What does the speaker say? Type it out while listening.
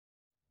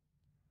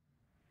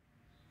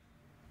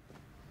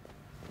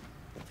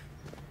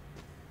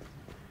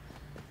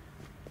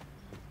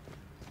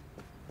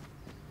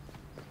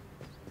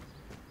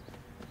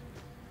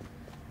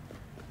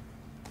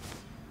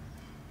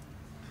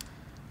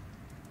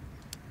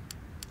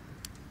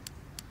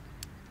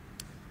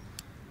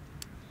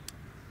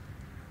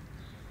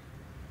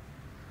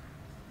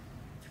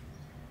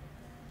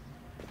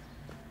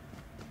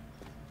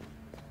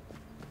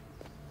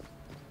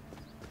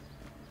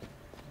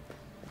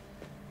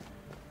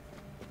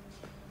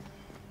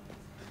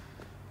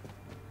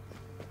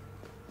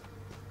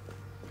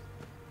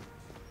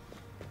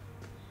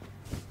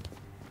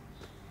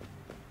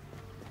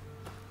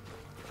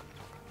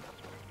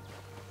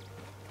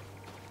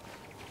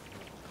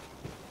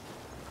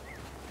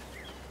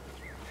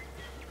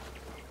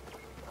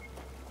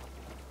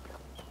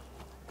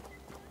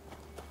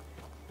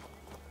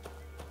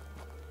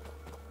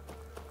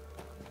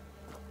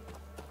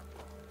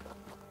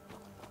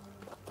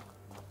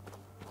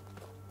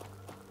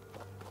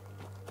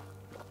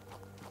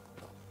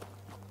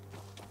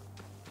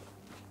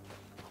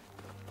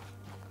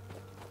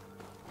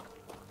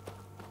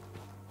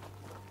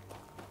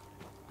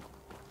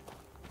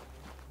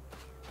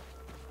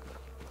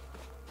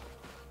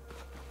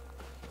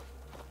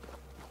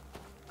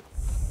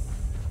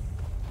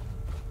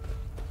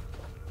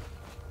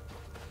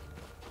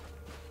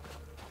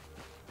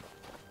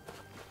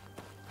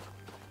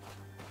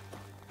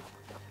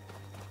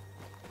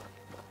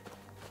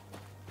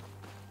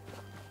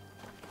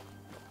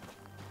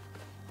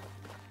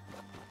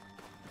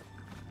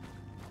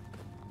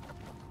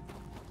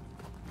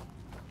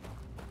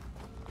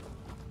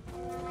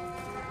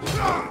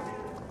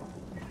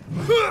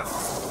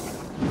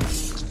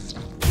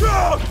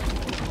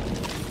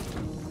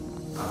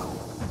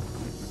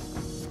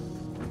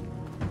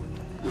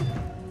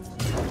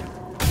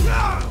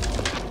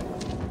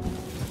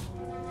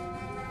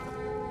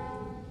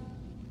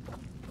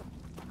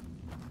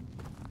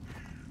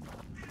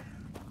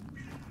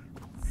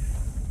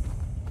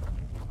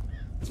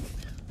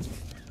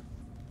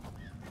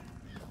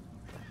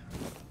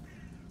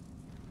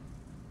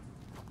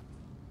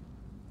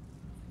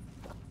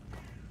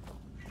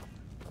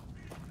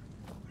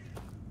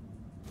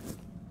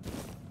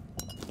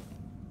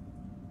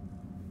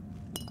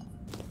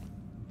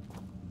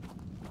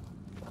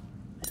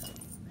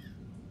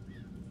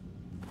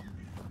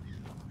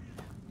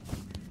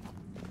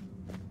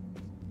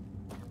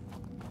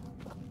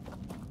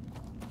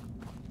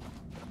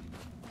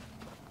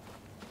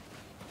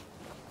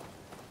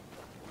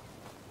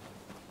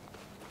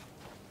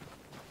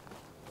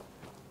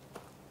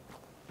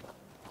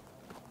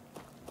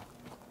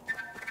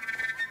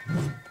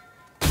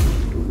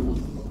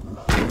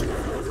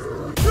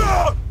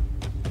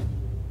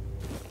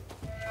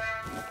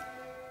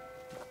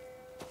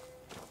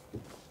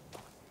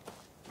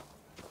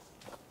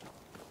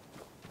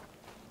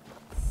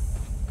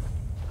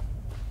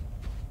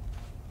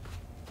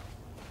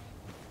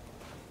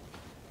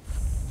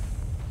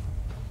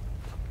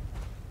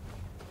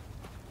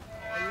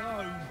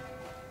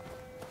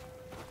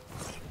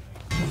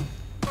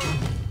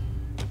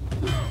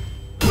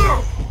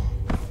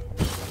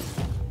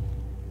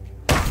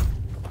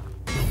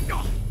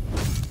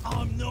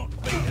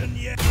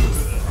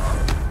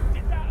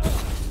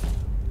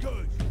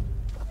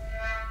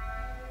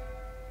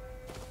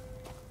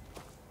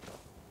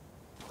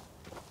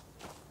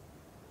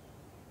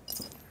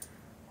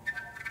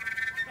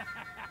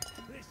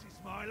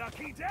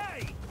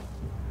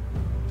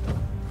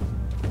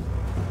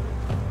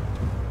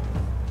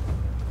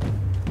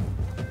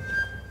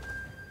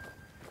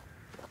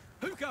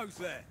goes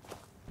there.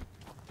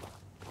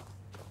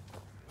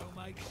 We'll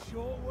make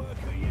short work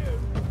of you.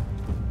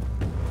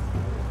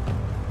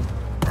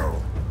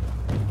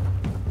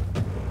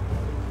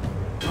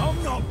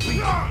 I'm not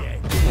beaten yet.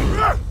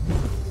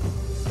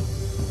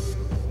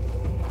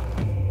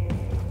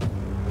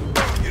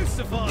 You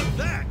survived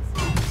that.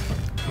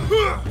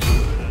 You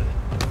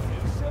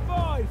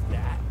survived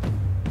that.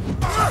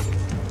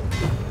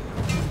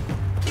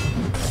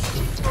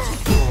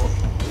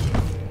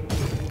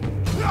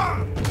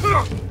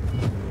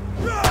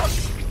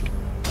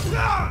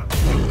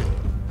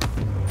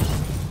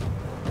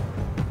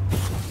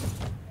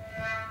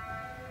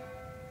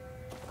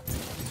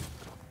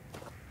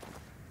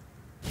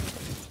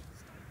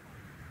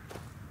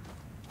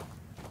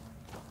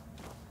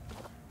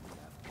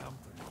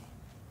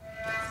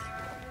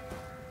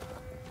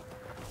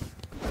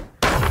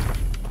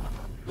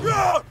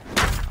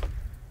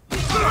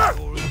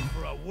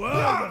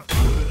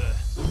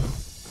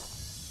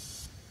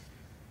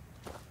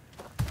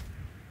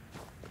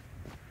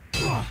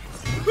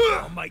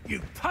 I'll make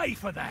you pay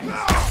for that!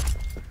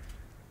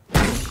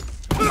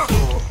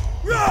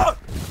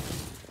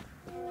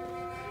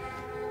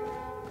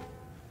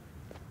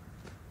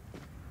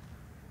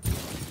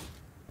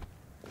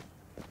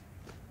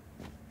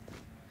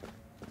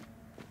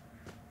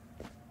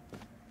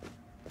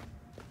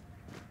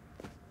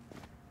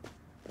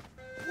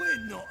 We're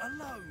not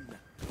alone!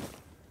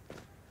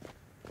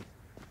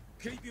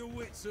 Keep your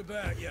wits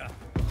about you.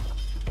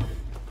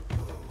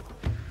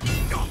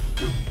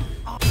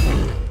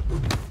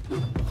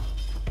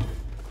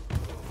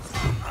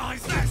 Oh,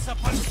 is that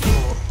supposed to...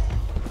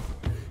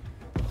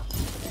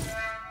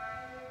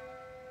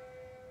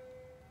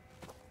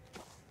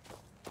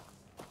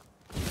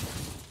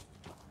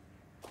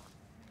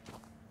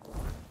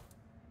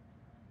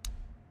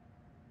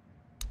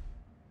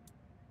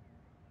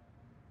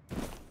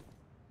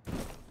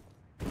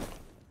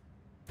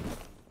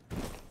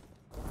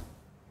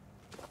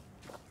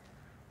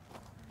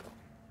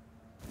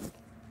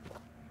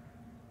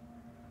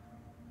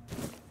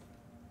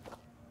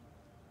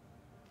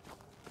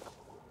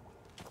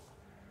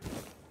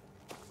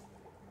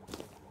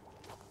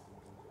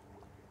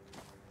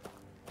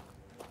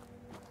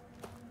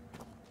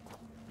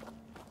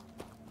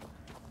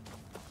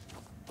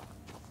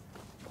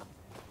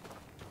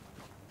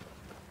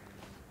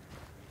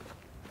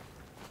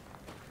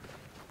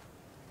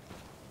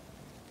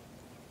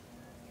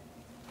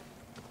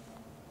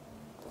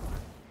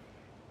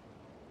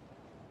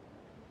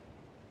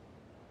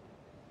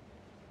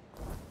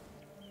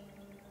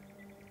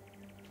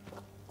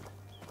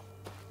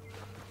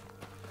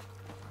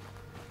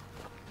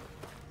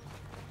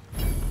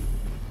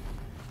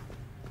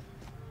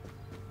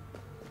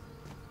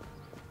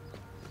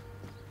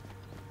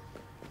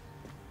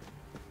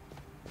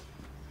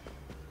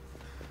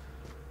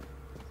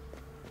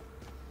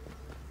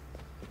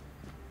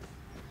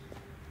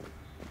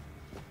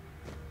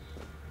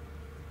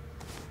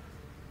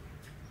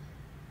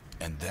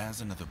 And there's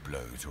another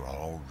blow to our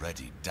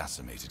already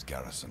decimated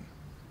garrison.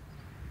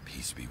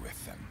 Peace be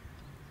with them.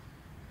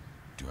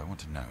 Do I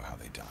want to know how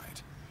they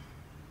died?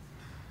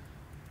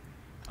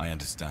 I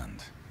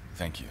understand.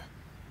 Thank you.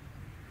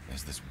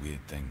 There's this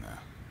weird thing though.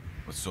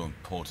 What's so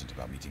important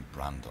about meeting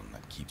Brandon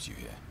that keeps you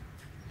here?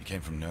 You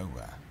came from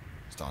nowhere,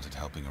 started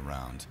helping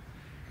around,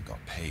 and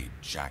got paid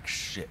jack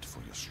shit for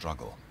your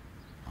struggle.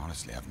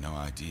 Honestly, I have no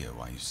idea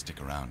why you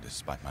stick around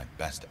despite my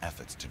best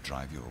efforts to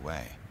drive you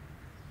away.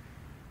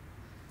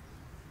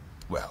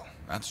 Well,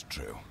 that's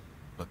true,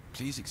 but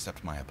please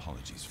accept my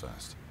apologies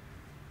first.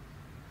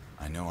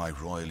 I know I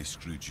royally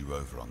screwed you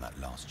over on that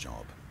last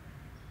job.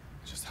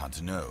 Just had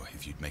to know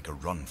if you'd make a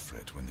run for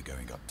it when the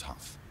going got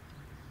tough.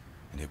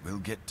 And it will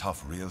get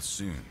tough real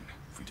soon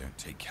if we don't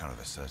take care of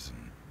a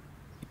certain...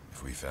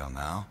 If we fail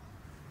now,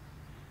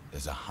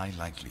 there's a high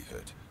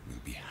likelihood we'll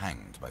be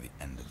hanged by the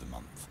end of the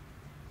month.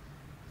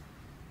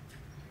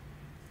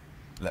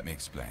 Let me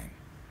explain.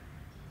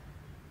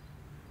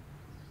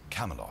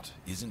 Camelot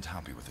isn't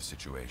happy with the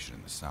situation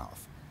in the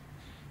south,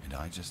 and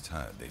I just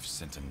heard they've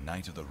sent a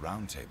Knight of the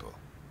Round Table,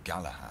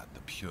 Galahad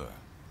the Pure,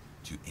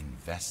 to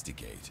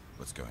investigate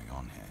what's going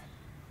on here.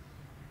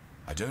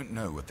 I don't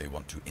know what they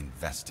want to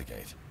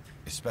investigate,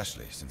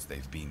 especially since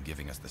they've been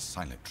giving us the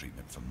silent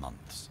treatment for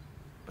months.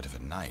 But if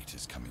a knight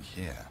is coming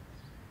here,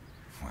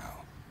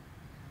 well,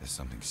 there's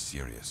something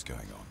serious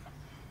going on.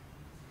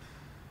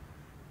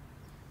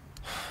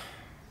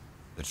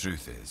 The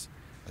truth is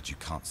that you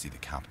can't see the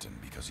captain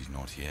because he's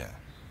not here.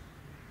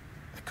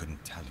 I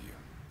couldn't tell you.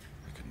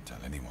 I couldn't tell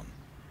anyone.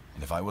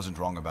 And if I wasn't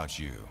wrong about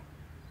you,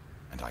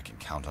 and I can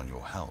count on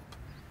your help,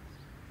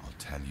 I'll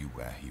tell you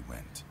where he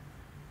went.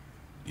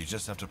 You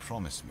just have to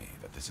promise me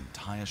that this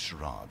entire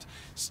charade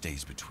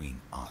stays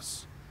between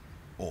us,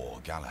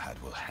 or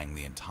Galahad will hang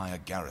the entire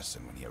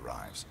garrison when he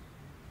arrives.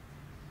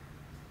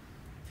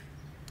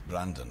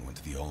 Brandon went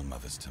to the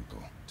All-Mother's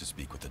Temple to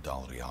speak with the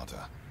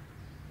Dalriada.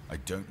 I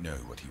don't know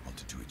what he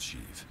wanted to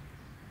achieve.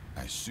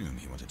 I assume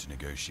he wanted to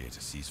negotiate a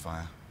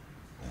ceasefire,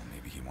 or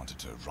maybe he wanted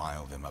to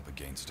rile them up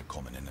against a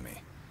common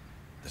enemy.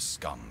 the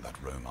scum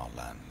that roam our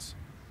lands.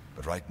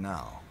 But right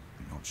now,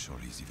 I'm not sure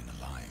he's even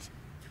alive.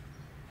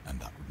 And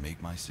that would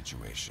make my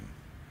situation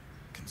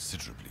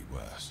considerably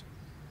worse.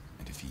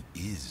 And if he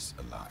is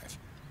alive,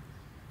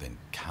 then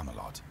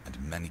Camelot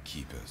and many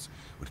keepers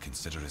would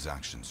consider his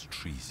actions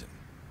treason.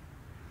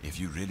 If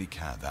you really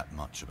care that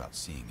much about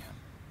seeing him,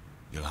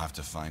 you'll have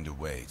to find a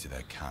way to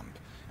their camp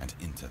and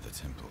enter the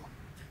temple.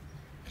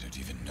 I don't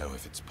even know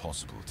if it's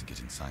possible to get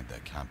inside their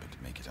camp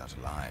and make it out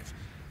alive.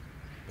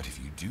 But if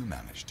you do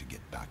manage to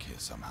get back here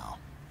somehow,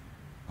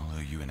 I'll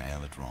owe you an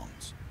ale at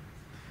Ron's.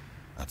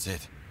 That's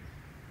it.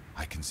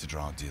 I consider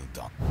our deal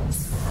done.